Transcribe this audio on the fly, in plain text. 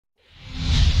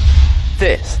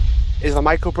This is the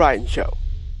Michael Bryan Show.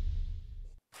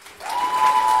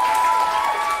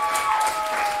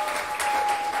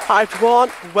 Hi everyone,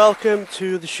 welcome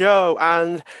to the show,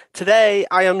 and today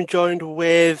I am joined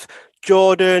with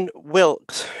Jordan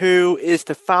Wilkes, who is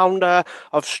the founder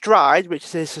of Stride, which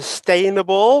is a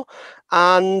sustainable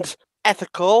and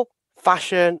ethical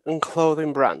fashion and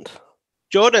clothing brand.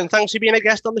 Jordan, thanks for being a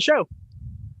guest on the show.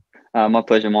 My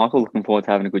pleasure, Michael. Looking forward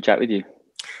to having a good chat with you.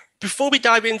 Before we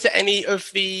dive into any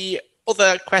of the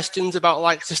other questions about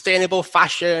like sustainable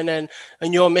fashion and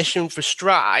your mission for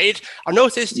Stride, I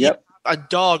noticed you have a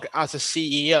dog as a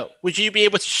CEO. Would you be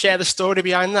able to share the story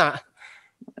behind that?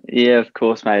 Yeah, of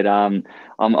course, mate. I'm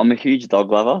a huge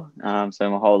dog lover. So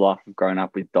my whole life I've grown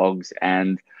up with dogs,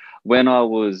 and when I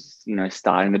was,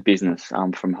 starting the business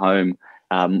from home,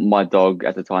 my dog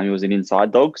at the time, he was an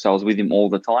inside dog, so I was with him all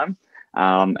the time.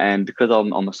 And because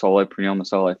I'm a solopreneur, I'm a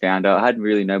solo founder, I had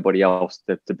really nobody else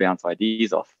to bounce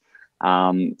ideas off.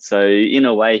 So in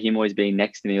a way, him always being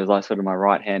next to me was like sort of my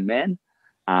right-hand man.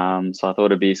 So I thought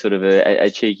it'd be sort of a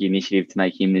cheeky initiative to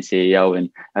make him the CEO.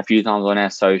 And a few times on our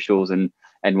socials and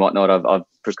whatnot, I've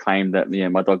proclaimed that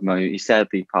my dog Mo, he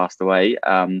sadly passed away,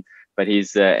 but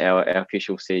he's our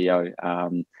official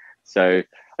CEO. So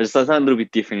I just thought a little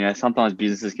bit different. Sometimes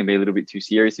businesses can be a little bit too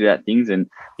serious about things, and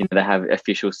they have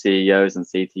official CEOs and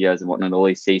CTOs and whatnot, all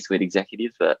these C-suite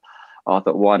executives. But I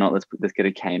thought, why not? Let's get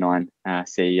a canine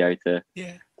CEO to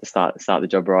start the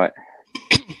job right.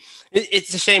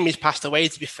 It's a shame he's passed away,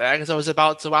 to be fair, because I was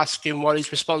about to ask him what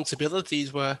his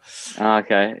responsibilities were.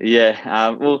 Okay, yeah.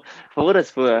 Well, for what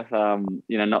it's worth,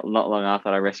 not long after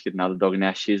I rescued another dog,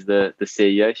 now she's the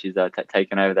CEO. She's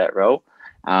taken over that role,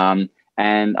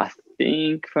 and I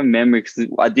think from memory, because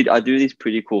I do this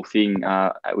pretty cool thing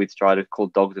with Stride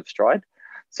called Dogs of Stride.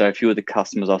 So a few of the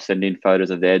customers, I'll send in photos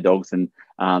of their dogs and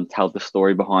tell the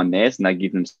story behind theirs, and they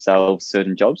give themselves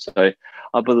certain jobs. So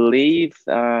I believe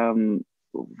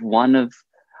one of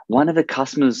the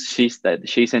customers she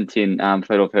sent in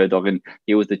photo of her dog, and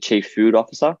he was the chief food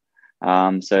officer.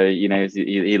 So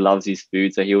he loves his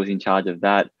food, so he was in charge of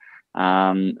that.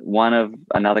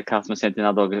 Another customer sent in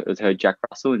another dog. It was her Jack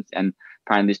Russell, and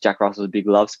apparently this Jack Russell was a big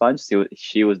love sponge. So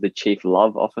she was the chief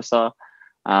love officer.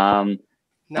 And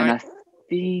I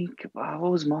think what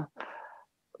was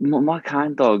my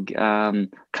current dog? Can't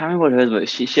remember what hers was.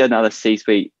 She had another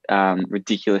C-suite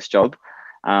ridiculous job.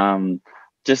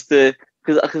 Just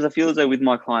because I feel as though with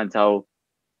my clientele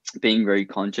being very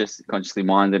consciously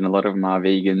minded, and a lot of them are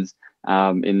vegans,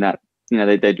 in that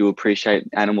they do appreciate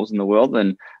animals in the world,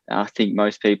 and I think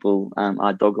most people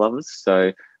are dog lovers.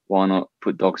 So why not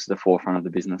put dogs to the forefront of the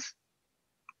business?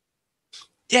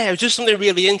 Yeah, it was just something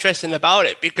really interesting about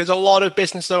it, because a lot of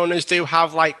business owners do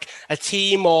have like a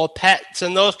team or pets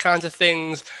and those kinds of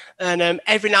things, and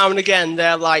every now and again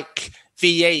they're like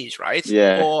VAs, right?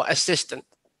 Yeah. Or assistant.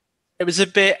 It was a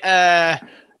bit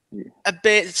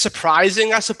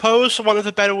surprising, I suppose, for want of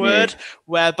a better word,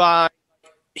 whereby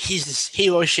he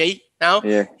or she now.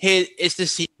 Yeah. He is the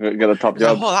CEO. Got a top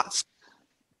job. Oh, that's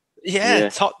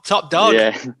top dog. Yeah.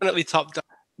 Definitely top dog.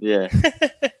 Yeah.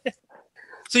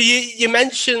 So you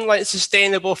mentioned like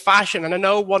sustainable fashion, and I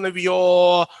know one of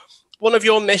your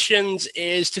missions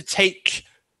is to take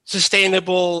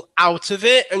sustainable out of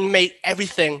it and make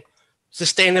everything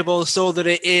sustainable so that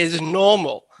it is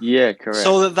normal. Yeah, correct.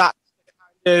 So that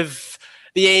kind of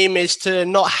the aim is to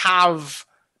not have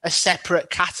a separate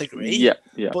category,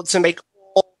 but to make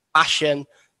all fashion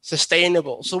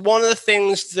sustainable. So one of the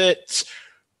things that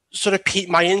sort of piqued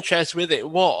my interest with it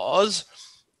was,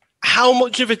 how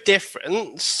much of a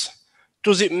difference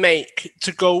does it make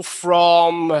to go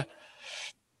from,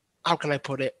 how can I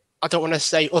put it? I don't want to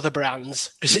say other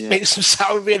brands because it makes them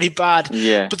sound really bad.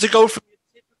 Yeah. But to go from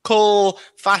a typical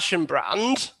fashion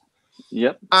brand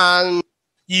and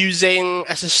using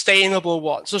a sustainable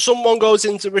one. So someone goes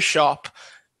into a shop,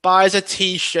 buys a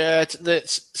T-shirt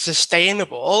that's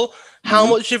sustainable. How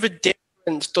much of a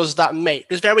difference does that make?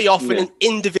 Because very often in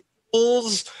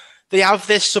individuals, they have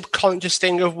this subconscious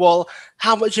thing of, well,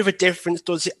 how much of a difference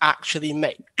does it actually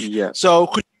make? Yeah. So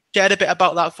could you share a bit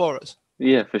about that for us?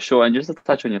 Yeah, for sure. And just to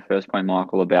touch on your first point,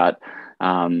 Michael, about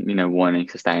wanting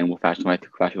sustainable fashion,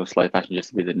 ethical fashion, or slow fashion just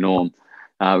to be the norm.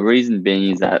 Reason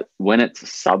being is that when it's a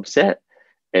subset,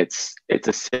 it's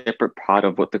a separate part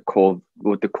of what the core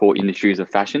industries of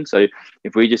fashion. So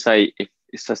if we just say if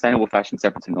sustainable fashion is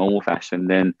separate to normal fashion,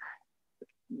 then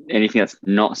anything that's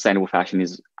not sustainable fashion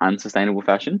is unsustainable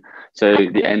fashion. So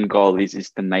the end goal is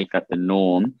to make that the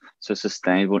norm. So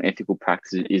sustainable and ethical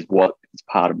practice is what is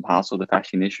part and parcel of the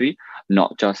fashion industry,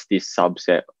 not just this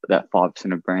subset that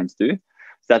 5% of brands do.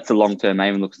 So that's a long-term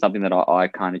aim and looks something that I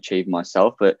can't achieve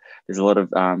myself. But there's a lot of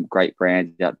great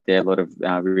brands out there, a lot of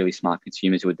really smart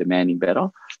consumers who are demanding better.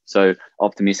 So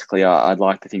optimistically, I'd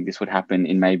like to think this would happen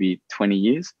in maybe 20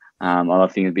 years. I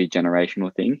don't think it'd be a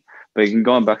generational thing. But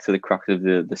going back to the crux of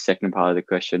the second part of the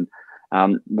question,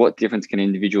 what difference can an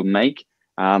individual make?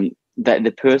 That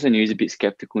the person who's a bit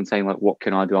skeptical and saying like, what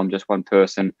can I do? I'm just one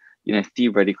person.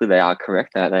 Theoretically, they are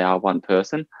correct. They are one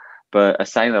person. But a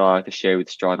saying that I like to share with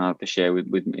Stride and I like to share with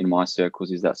in my circles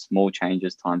is that small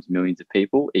changes times millions of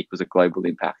people equals a global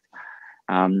impact.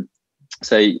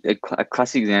 So a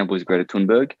classic example is Greta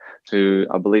Thunberg, who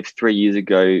I believe 3 years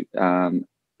ago,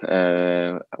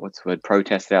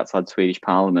 protested outside Swedish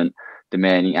Parliament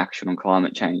demanding action on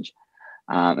climate change.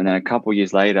 And then a couple of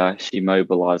years later, she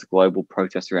mobilized global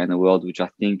protests around the world, which I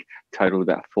think totaled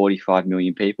about 45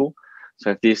 million people. So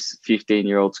if this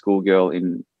 15-year-old schoolgirl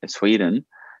in Sweden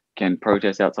can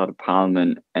protest outside of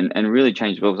Parliament and really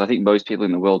change the world, because I think most people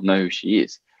in the world know who she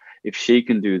is. If she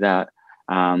can do that,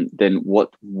 then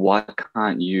why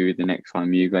can't you, the next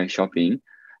time you go shopping,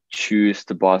 choose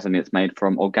to buy something that's made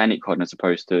from organic cotton as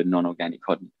opposed to non-organic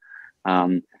cotton?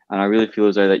 And I really feel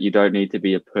as though that you don't need to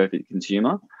be a perfect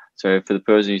consumer. So for the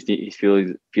person who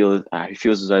feels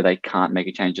as though they can't make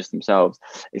a change just themselves,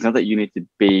 it's not that you need to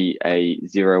be a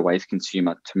zero waste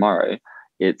consumer tomorrow.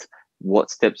 It's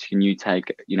what steps can you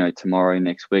take, tomorrow,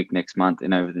 next week, next month,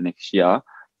 and over the next year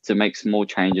to make small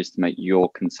changes to make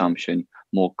your consumption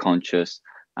more conscious,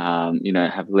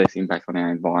 have less impact on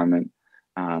our environment.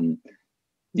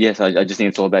 Yes, I just think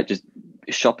it's all about just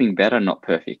shopping better, not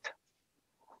perfect.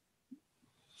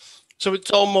 So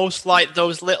it's almost like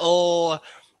those little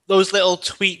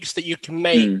tweaks that you can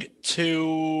make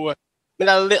to make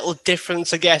a little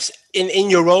difference, I guess,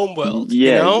 in your own world.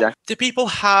 Yeah, exactly. Do people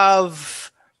have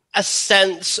a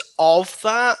sense of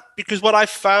that? Because what I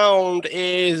found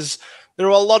is there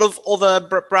are a lot of other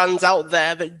brands out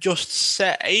there that just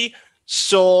say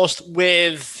sourced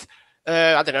with,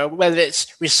 I don't know, whether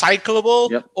it's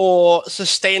recyclable or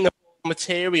sustainable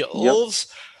materials.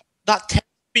 That tends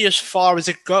to be as far as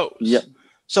it goes.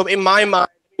 So in my mind,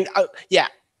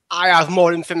 I have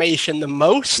more information than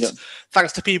most,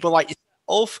 thanks to people like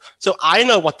yourself. So I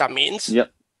know what that means.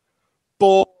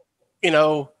 But,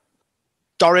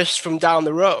 Doris from down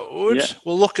the road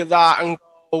will look at that and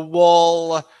go,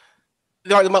 well,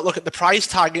 they might look at the price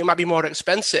tag, it might be more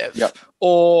expensive.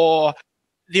 Or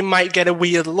they might get a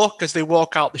weird look as they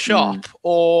walk out the shop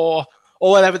or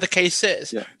whatever the case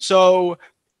is. So it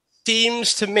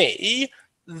seems to me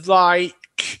like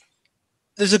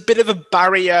there's a bit of a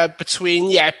barrier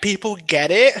between, people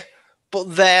get it,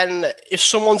 but then if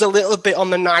someone's a little bit on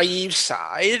the naive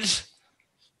side,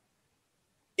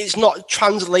 it's not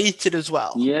translated as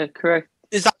well. Yeah, correct.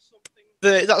 Is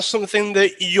that something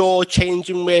that you're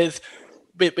changing with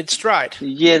Stride?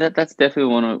 Yeah, that's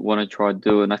definitely want to try to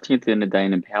do. And I think at the end of the day,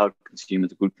 an empowered consumer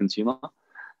is a good consumer.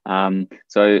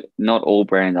 So not all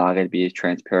brands are going to be as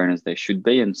transparent as they should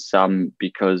be, and some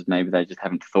because maybe they just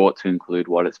haven't thought to include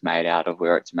what it's made out of,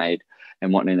 where it's made,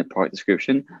 and what in the product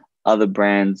description. Other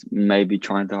brands may be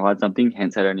trying to hide something,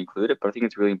 hence they don't include it. But I think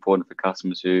it's really important for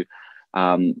customers who,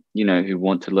 who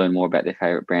want to learn more about their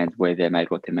favorite brands, where they're made,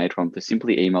 what they're made from, to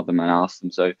simply email them and ask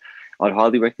them. So I'd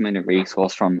highly recommend a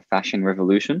resource from Fashion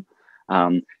Revolution.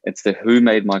 It's the Who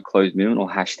Made My Clothes movement, or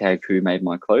hashtag Who Made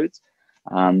My Clothes.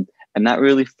 And that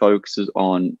really focuses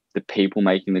on the people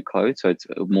making the clothes. So it's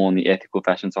more on the ethical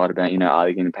fashion side about, are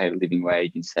they going to pay a living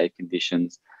wage in safe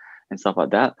conditions and stuff like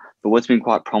that. But what's been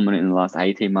quite prominent in the last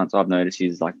 18 months, I've noticed,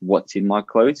 is like what's in my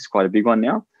clothes is quite a big one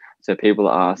now. So people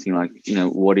are asking like,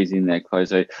 what is in their clothes?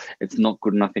 So it's not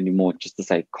good enough anymore just to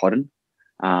say cotton.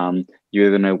 You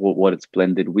even know what it's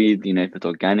blended with, if it's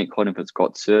organic cotton, if it's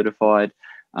got certified.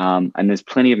 And there's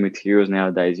plenty of materials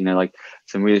nowadays, like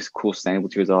some really cool sustainable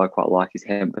materials I quite like is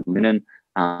hemp and linen.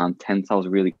 Tensile's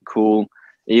really cool.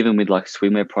 Even with like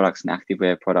swimwear products and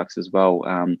activewear products as well.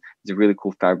 There's a really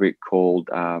cool fabric called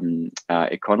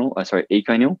Econil.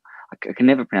 I can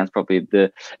never pronounce properly.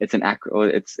 It's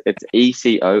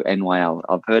ECONYL.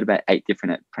 I've heard about 8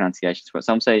 different pronunciations for it.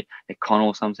 Some say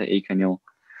Econil, some say Econil.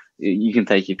 You can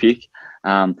take your pick.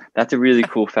 That's a really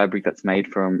cool fabric that's made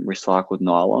from recycled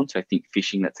nylon. So I think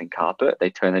fishing that's in carpet, they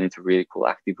turn that into really cool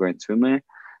activewear and swimwear.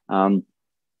 So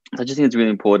I just think it's really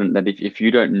important that if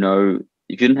you don't know,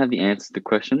 if you don't have the answer to the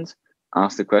questions,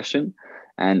 ask the question.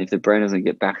 And if the brand doesn't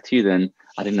get back to you, then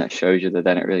I think that shows you that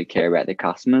they don't really care about their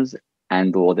customers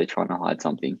and or they're trying to hide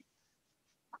something.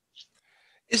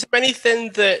 Is there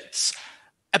anything that's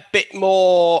a bit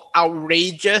more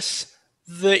outrageous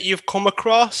that you've come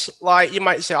across? Like you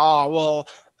might say,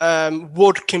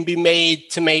 wood can be made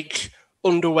to make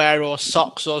underwear or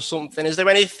socks or something. Is there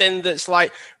anything that's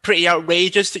like pretty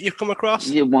outrageous that you've come across?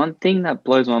 Yeah, one thing that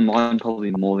blows my mind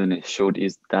probably more than it should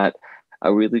is that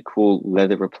a really cool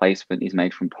leather replacement is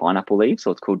made from pineapple leaves,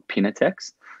 so it's called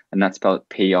Pinatex, and that's spelled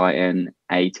Pinatex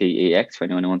for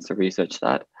anyone who wants to research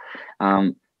that.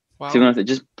 Wow. To be honest, it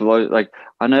just blows. Like,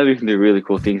 I know we can do really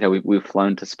cool things, how we've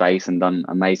flown to space and done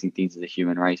amazing things as a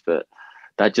human race, but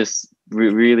that just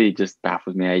really just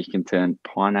baffles me how you can turn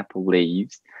pineapple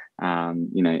leaves,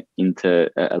 into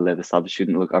a leather substitute.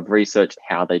 And look, I've researched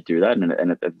how they do that,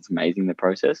 and it's amazing, the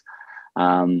process. But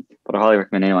I highly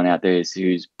recommend anyone out there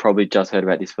who's probably just heard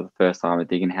about this for the first time and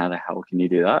thinking, how the hell can you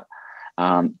do that?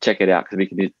 Check it out, because we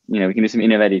can do some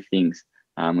innovative things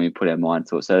when we put our mind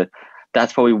to it. So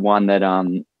that's probably one that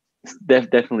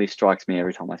definitely strikes me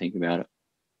every time I think about it.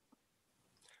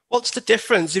 What's the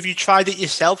difference? Have you tried it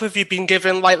yourself? Have you been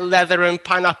given like leather and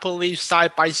pineapple leaves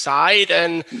side by side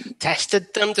and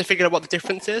tested them to figure out what the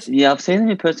difference is? Yeah, I've seen them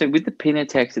in person. With the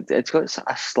Pinatex, it's got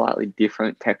a slightly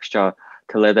different texture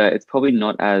to leather. It's probably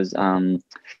not as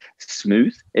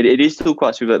smooth. It is still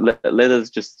quite smooth, but leather's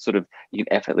just sort of, you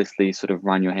can effortlessly sort of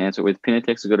run your hands. So with Pinatex,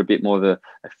 it's got a bit more of a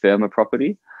firmer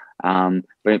property.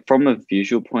 But from a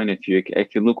visual point of view,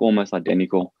 it can look almost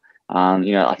identical.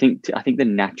 I think the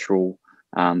natural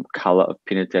color of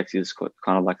Pinatex is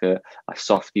kind of like a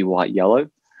softy white yellow,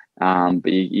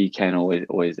 but you can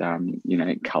always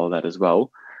color that as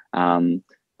well.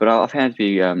 But I found it to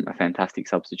be a fantastic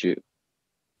substitute.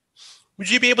 Would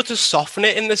you be able to soften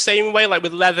it in the same way? Like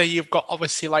with leather, you've got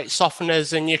obviously like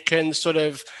softeners, and you can sort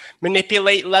of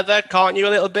manipulate leather, can't you, a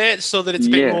little bit, so that it's a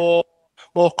bit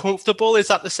more comfortable? Is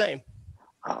that the same?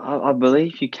 I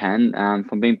believe you can.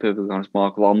 If I'm being perfectly honest,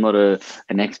 Michael, I'm not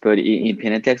an expert in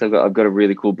Pinatex. I've got a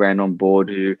really cool brand on board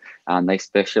who they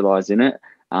specialize in it.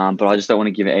 But I just don't want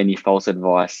to give it any false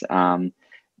advice.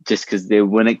 Just because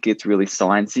when it gets really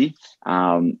sciencey,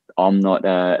 I'm not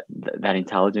that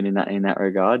intelligent in that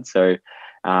regard. So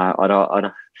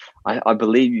I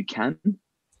believe you can,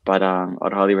 but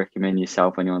I'd highly recommend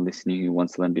yourself, anyone listening who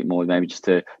wants to learn a bit more, maybe just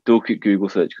to do a quick Google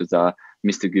search, because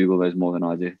Mr. Google knows more than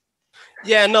I do.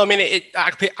 Yeah, no, I mean,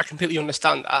 I completely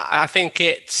understand. I think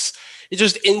it's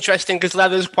just interesting because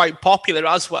leather is quite popular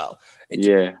as well.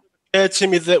 It occurred to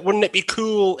me that wouldn't it be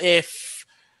cool if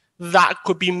that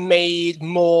could be made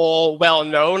more well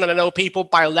known? And I know people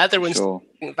buy leather and stuff,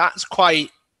 that's quite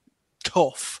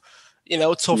tough,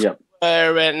 tough. Yep.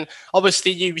 And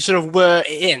obviously you sort of wear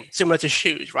it in, similar to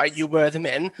shoes, right? You wear them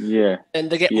in, and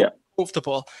they get more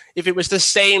comfortable. If it was the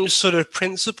same sort of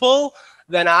principle,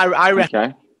 then I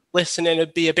reckon listening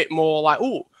would be a bit more like,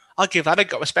 oh, I'll give that a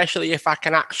go, especially if I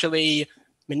can actually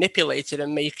manipulate it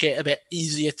and make it a bit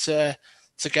easier to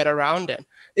get around in.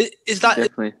 Is that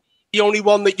definitely the only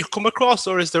one that you've come across,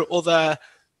 or is there other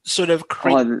sort of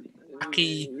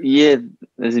crazy? Yeah,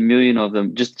 there's a million of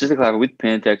them. Just to clarify, with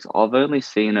Panatex, I've only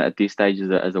seen it at this stage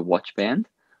as a watch band.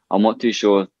 I'm not too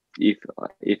sure if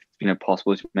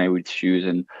possible, maybe with shoes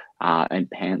and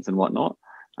pants and whatnot.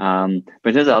 But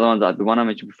in terms of other ones, like the one I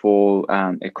mentioned before,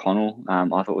 Econal,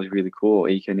 I thought was really cool.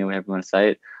 Econal, however you want to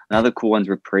say it. Another cool one's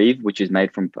Reprieve, which is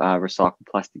made from recycled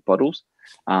plastic bottles.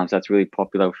 So that's really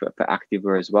popular for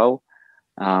activewear as well.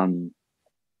 I'm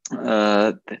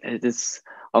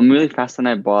really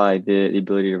fascinated by the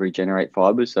ability to regenerate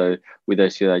fibers. So with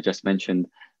those two that I just mentioned,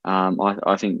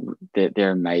 I think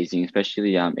they're amazing,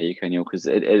 especially Econal, because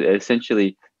it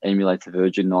essentially emulates a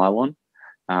virgin nylon.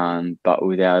 But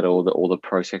without all the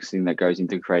processing that goes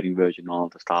into creating virgin nylon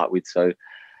to start with. So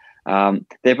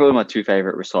they're probably my two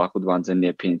favorite recycled ones, and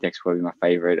their Pinatex probably my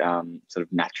favorite sort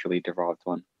of naturally derived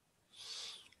one.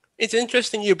 It's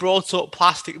interesting you brought up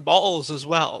plastic bottles as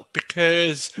well,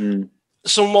 because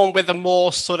someone with a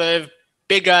more sort of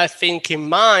bigger thinking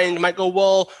mind might go,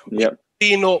 well, we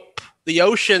clean up the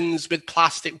oceans with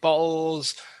plastic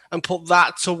bottles and put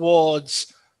that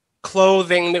towards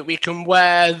clothing that we can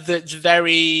wear that's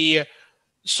very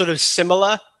sort of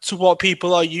similar to what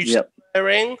people are used to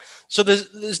wearing. So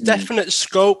there's definite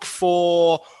scope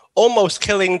for almost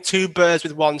killing two birds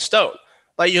with one stone.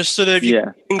 Like you're sort of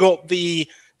cleaning up the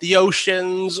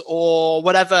oceans or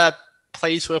whatever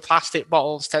place where plastic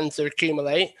bottles tend to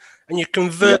accumulate, and you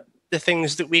convert the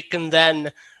things that we can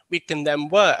then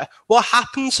wear. What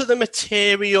happens to the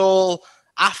material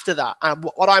after that? And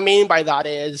what I mean by that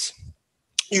is,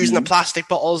 using the plastic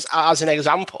bottles as an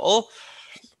example,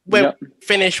 when we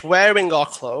finish wearing our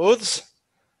clothes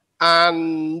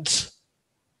and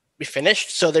we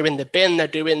finished, so they're in the bin, they're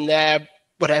doing their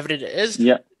whatever it is,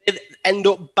 they end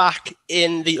up back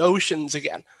in the oceans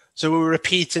again. So we're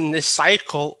repeating this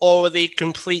cycle, or are they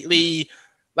completely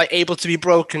able to be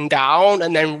broken down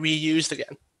and then reused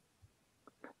again?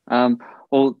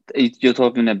 Well, you're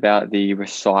talking about the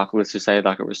recycle. Let's just say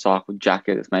like a recycled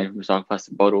jacket that's made from recycled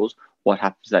plastic bottles. What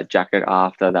happens to that jacket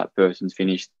after that person's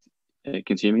finished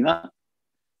consuming that?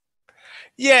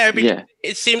 Yeah, because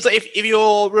it seems like if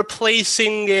you're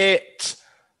replacing it,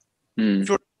 if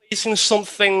you're replacing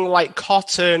something like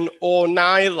cotton or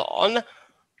nylon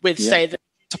with, say, the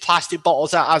plastic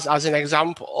bottles as an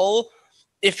example,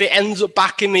 if it ends up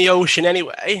back in the ocean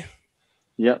anyway,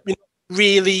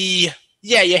 really,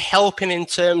 you're helping in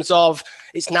terms of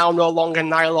it's now no longer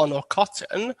nylon or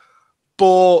cotton,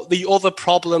 but the other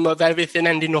problem of everything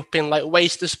ending up in like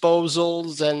waste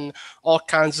disposals and all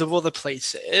kinds of other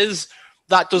places,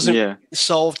 that doesn't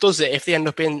solve, does it, if they end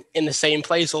up in the same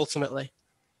place ultimately?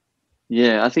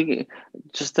 Yeah, I think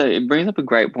it brings up a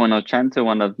great point. I was chatting to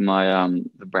one of my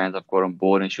the brands I've got on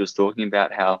board, and she was talking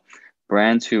about how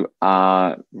brands who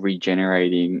are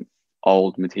regenerating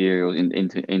old materials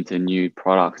into new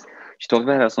products. She talked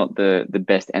about how it's not the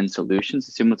best end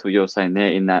solutions. Similar to what you're saying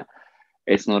there, in that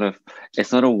it's not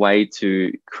a way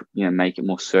to make it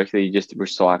more circular. You're just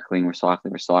recycling.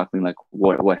 Like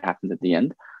what happens at the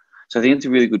end. So I think it's a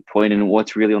really good point, and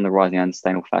what's really on the rise now in the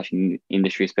sustainable fashion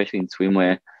industry, especially in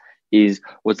swimwear, is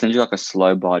what's essentially like a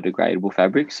slow biodegradable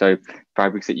fabric. So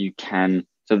fabrics that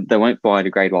so they won't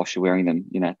biodegrade whilst you're wearing them,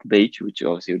 at the beach, which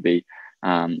obviously would be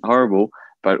horrible.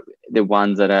 But the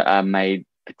ones that are made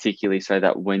particularly so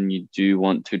that when you do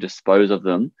want to dispose of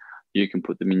them, you can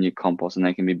put them in your compost and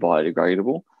they can be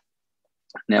biodegradable.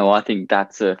 Now, I think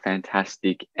that's a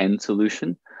fantastic end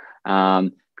solution,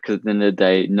 because at the end of the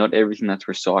day, not everything that's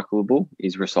recyclable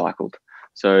is recycled.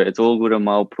 So it's all good and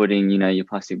well putting, your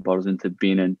plastic bottles into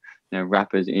bin and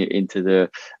wrappers into the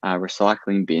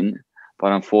recycling bin.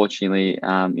 But unfortunately,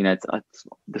 it's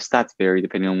the stats vary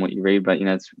depending on what you read, but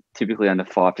it's typically under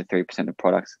 5 to 3% of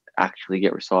products actually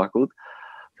get recycled.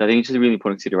 So I think it's just a really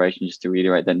important consideration just to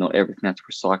reiterate that not everything that's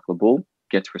recyclable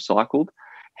gets recycled.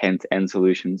 Hence, end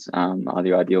solutions are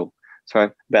the ideal.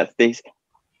 Sorry about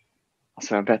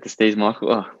to sneeze,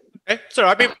 Michael. Oh. Okay, it's all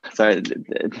right. Sorry.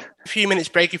 A few minutes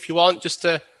break if you want, just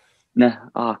to. No.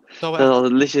 So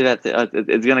literally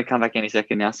it's going to come back any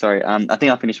second now. Sorry. I think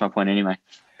I'll finish my point anyway.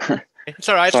 It's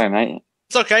all right. Sorry, mate.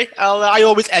 It's okay. I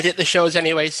always edit the shows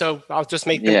anyway, so I'll just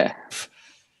make them.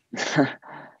 Yeah.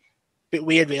 Bit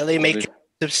weird, really, make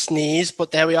them sneeze,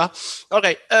 but there we are.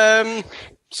 Okay.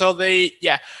 So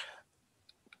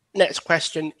next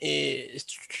question is,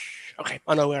 okay,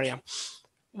 I know where I am.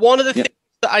 One of the things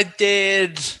that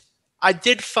I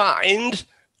did find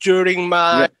during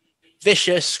my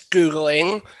vicious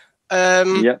Googling,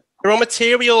 there are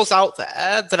materials out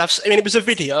there that it was a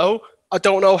video. I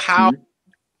don't know how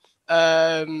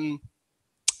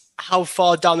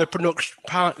far down the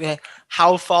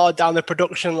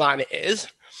production line it is.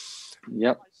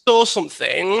 Yep. I saw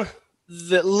something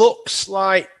that looks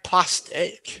like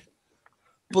plastic,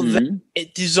 but then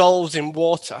it dissolves in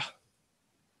water.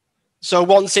 So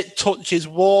once it touches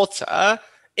water,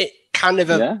 it kind of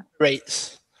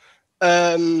evaporates,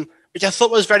 which I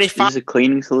thought was very fast. Is this a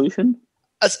cleaning solution?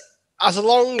 As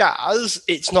long as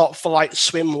it's not for like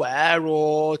swimwear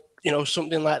or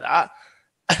something like that.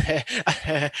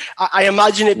 I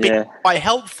imagine it being quite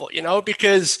helpful,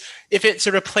 because if it's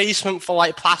a replacement for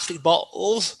like plastic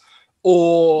bottles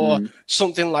or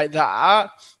something like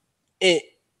that, it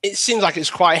seems like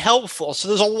it's quite helpful. So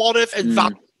there's a lot of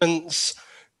advancements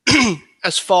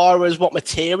as far as what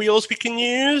materials we can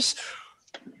use.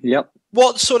 Yep.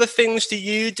 What sort of things do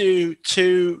you do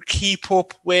to keep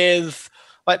up with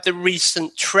like the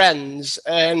recent trends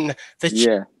and the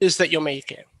changes that you're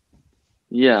making?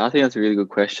 Yeah, I think that's a really good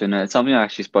question. It's something I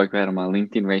actually spoke about on my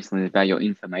LinkedIn recently about your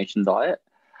information diet.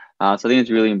 So I think it's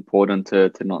really important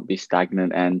to not be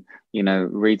stagnant and,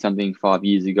 read something 5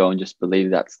 years ago and just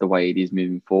believe that's the way it is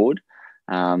moving forward.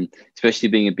 Especially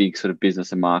being a big sort of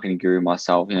business and marketing guru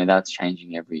myself, that's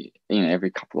changing every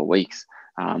couple of weeks.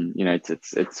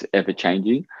 It's ever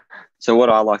changing. So what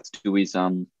I like to do is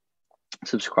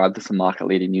subscribe to some market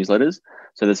leading newsletters.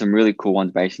 So there's some really cool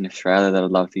ones based in Australia that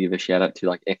I'd love to give a shout out to,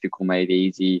 like Ethical Made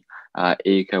Easy,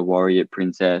 Eco Warrior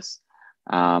Princess.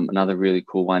 Another really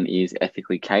cool one is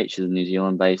Ethically Kate. She's a New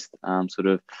Zealand based sort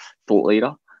of thought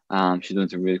leader. She's doing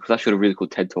some really cool, she's got a really cool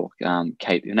TED talk.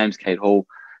 Kate, her name's Kate Hall.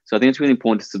 So I think it's really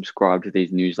important to subscribe to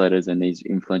these newsletters and these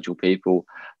influential people,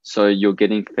 so you're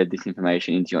getting fed this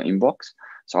information into your inbox.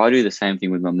 So I do the same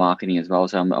thing with my marketing as well.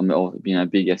 So I'm a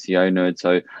big SEO nerd.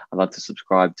 So I love to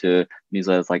subscribe to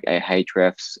newsletters like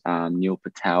Ahrefs, Neil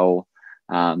Patel,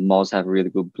 Moz have a really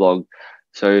good blog.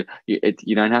 So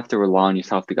you don't have to rely on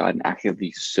yourself to go out and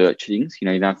actively search things. You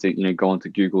don't have to go onto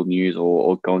Google News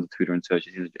or go onto Twitter and search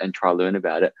things and try to learn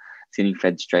about it. sitting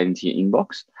fed straight into your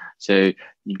inbox. So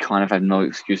you kind of have no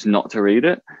excuse not to read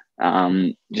it.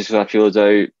 Just because I feel as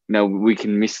though, we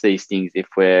can miss these things if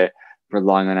we're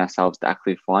relying on ourselves to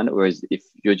actually find it. Whereas if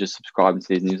you're just subscribing to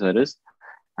these newsletters,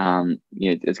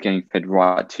 it's getting fed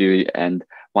right to you. And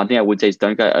one thing I would say is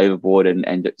don't go overboard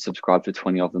and subscribe to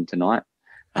 20 of them tonight,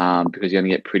 because you're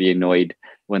going to get pretty annoyed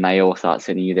when they all start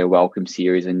sending you their welcome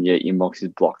series and your inbox is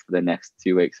blocked for the next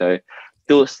 2 weeks. So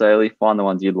do it slowly, find the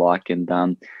ones you like,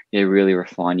 and really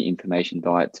refine your information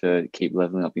diet to keep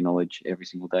leveling up your knowledge every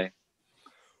single day.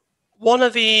 One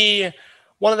of the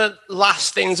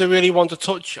last things I really want to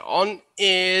touch on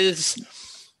is,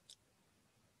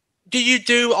 do you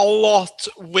do a lot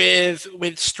with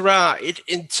Stride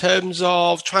in terms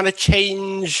of trying to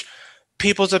change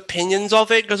people's opinions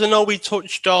of it? Because I know we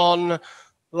touched on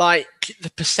like the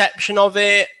perception of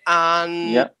it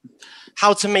and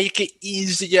how to make it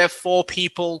easier for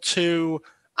people to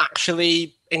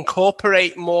actually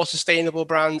incorporate more sustainable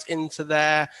brands into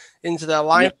their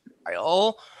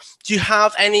lifestyle. Do you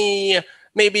have any,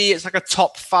 maybe it's like a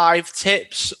top 5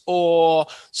 tips or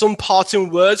some parting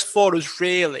words for us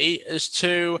really as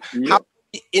to how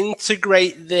we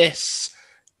integrate this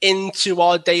into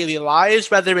our daily lives,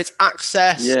 whether it's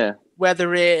access,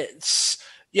 whether it's,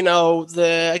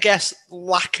 I guess,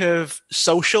 lack of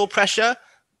social pressure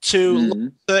to look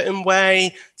a certain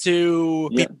way, to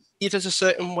be perceived as a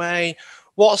certain way.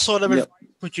 What sort of advice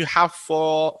would you have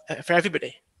for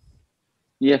everybody?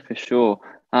 Yeah, for sure.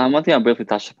 One thing I briefly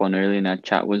touched upon earlier in our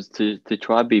chat was to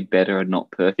try to be better and not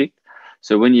perfect.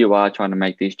 So when you are trying to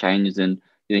make these changes, and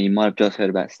you might have just heard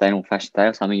about Sustainable Fashion Day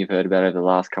or something you've heard about over the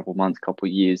last couple of months, couple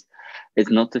of years, it's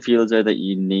not to feel as though that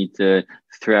you need to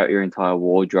throw out your entire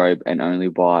wardrobe and only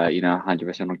buy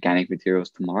 100% organic materials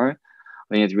tomorrow.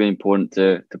 I think it's really important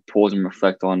to pause and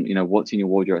reflect on what's in your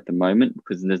wardrobe at the moment,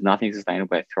 because there's nothing sustainable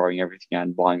about throwing everything out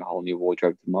and buying a whole new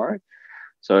wardrobe tomorrow.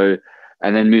 So,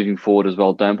 and then moving forward as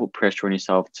well, don't put pressure on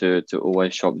yourself to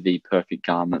always shop the perfect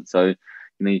garment. So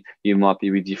you might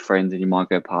be with your friends and you might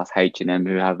go past H&M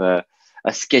who have a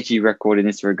sketchy record in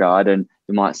this regard, and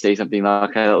you might see something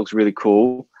like, okay, that looks really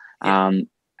cool. And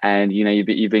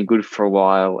you've been good for a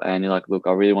while and you're like, look,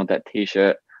 I really want that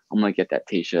t-shirt. I'm going to get that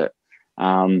t-shirt.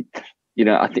 I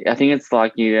think it's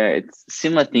like, it's a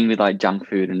similar thing with like junk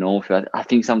food and all food. I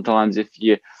think sometimes if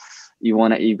you've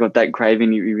got that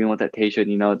craving, you really want that t-shirt,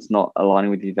 it's not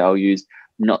aligning with your values,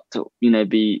 not to,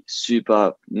 be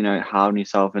super, hard on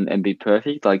yourself and be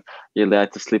perfect. Like, you're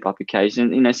allowed to slip up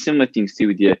occasionally. Similar things too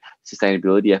with your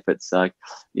sustainability efforts. Like,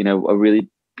 a really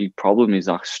big problem is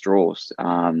like straws.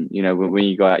 When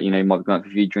you go out, you might go out for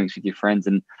a few drinks with your friends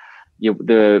and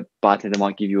the bartender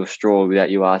might give you a straw without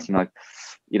you asking, like,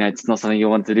 it's not something you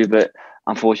want to do, but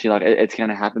unfortunately, like, it's going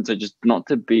to happen. So just not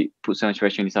to put so much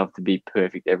pressure on yourself to be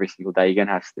perfect every single day. You're going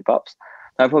to have slip ups.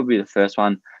 That'll probably be the first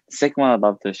one. The second one I'd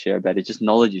love to share about is just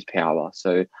knowledge is power.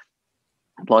 So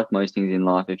like most things in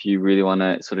life, if you really want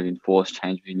to sort of enforce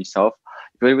change within yourself,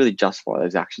 you really justify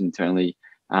those actions internally.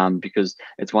 Because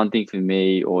it's one thing for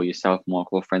me or yourself,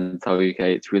 Michael, or friends tell you,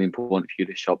 okay, it's really important for you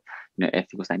to shop,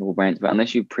 ethical, sustainable brands. But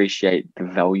unless you appreciate the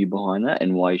value behind that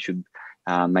and why you should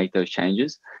make those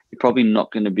changes, you're probably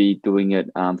not going to be doing it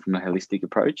from a holistic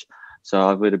approach. So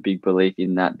I've got a big belief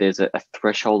in that there's a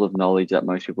threshold of knowledge that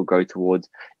most people go towards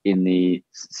in the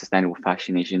sustainable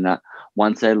fashion niche, in that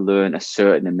once they learn a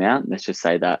certain amount, let's just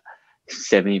say that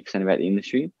 70% about the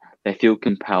industry, they feel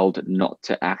compelled not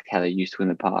to act how they used to in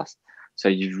the past. So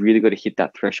you've really got to hit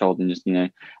that threshold and just,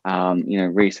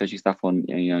 researching stuff on,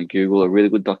 Google. A really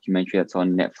good documentary that's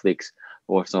on Netflix,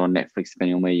 or if it's not on Netflix,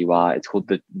 depending on where you are, it's called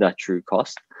The True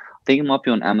Cost. I think it might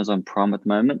be on Amazon Prime at the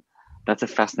moment. That's a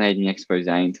fascinating expose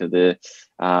into the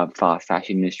fast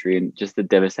fashion industry and just the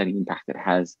devastating impact it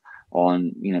has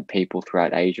on, people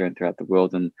throughout Asia and throughout the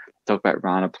world. And talk about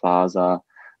Rana Plaza.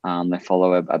 They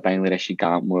follow a Bangladeshi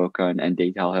garment worker and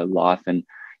detail her life and,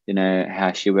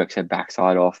 how she works her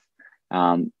backside off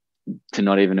to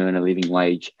not even earn a living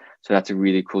wage. So that's a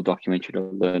really cool documentary to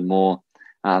learn more.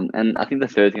 And I think the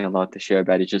third thing I'd like to share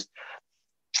about is just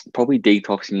probably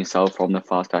detoxing yourself from the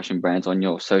fast fashion brands on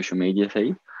your social media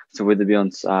feed. So whether it be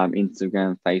on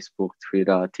Instagram, Facebook,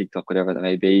 Twitter, TikTok, whatever that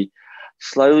may be,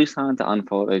 slowly starting to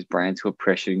unfollow those brands who are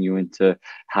pressuring you into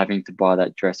having to buy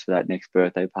that dress for that next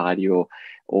birthday party,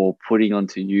 or putting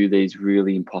onto you these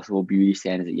really impossible beauty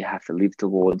standards that you have to live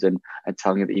towards, and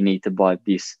telling you that you need to buy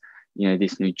this,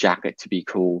 this new jacket to be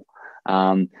cool.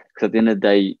 Because at the end of the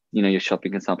day, your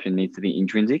shopping consumption needs to be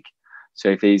intrinsic. So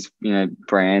if these,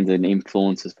 brands and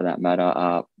influencers for that matter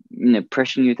are,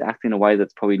 pressuring you to act in a way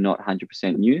that's probably not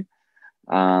 100% new,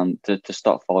 to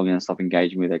stop following and stop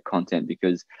engaging with their content,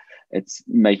 because it's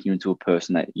making you into a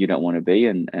person that you don't want to be,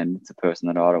 and it's a person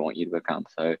that I don't want you to become.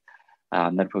 So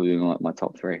that'd probably be my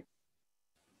top 3.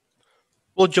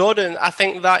 Well, Jordan, I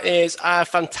think that is a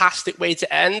fantastic way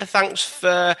to end. Thanks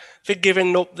for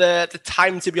giving up the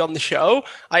time to be on the show.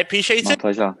 I appreciate it. My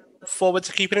pleasure. Look forward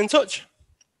to keeping in touch.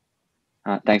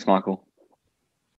 Thanks, Michael.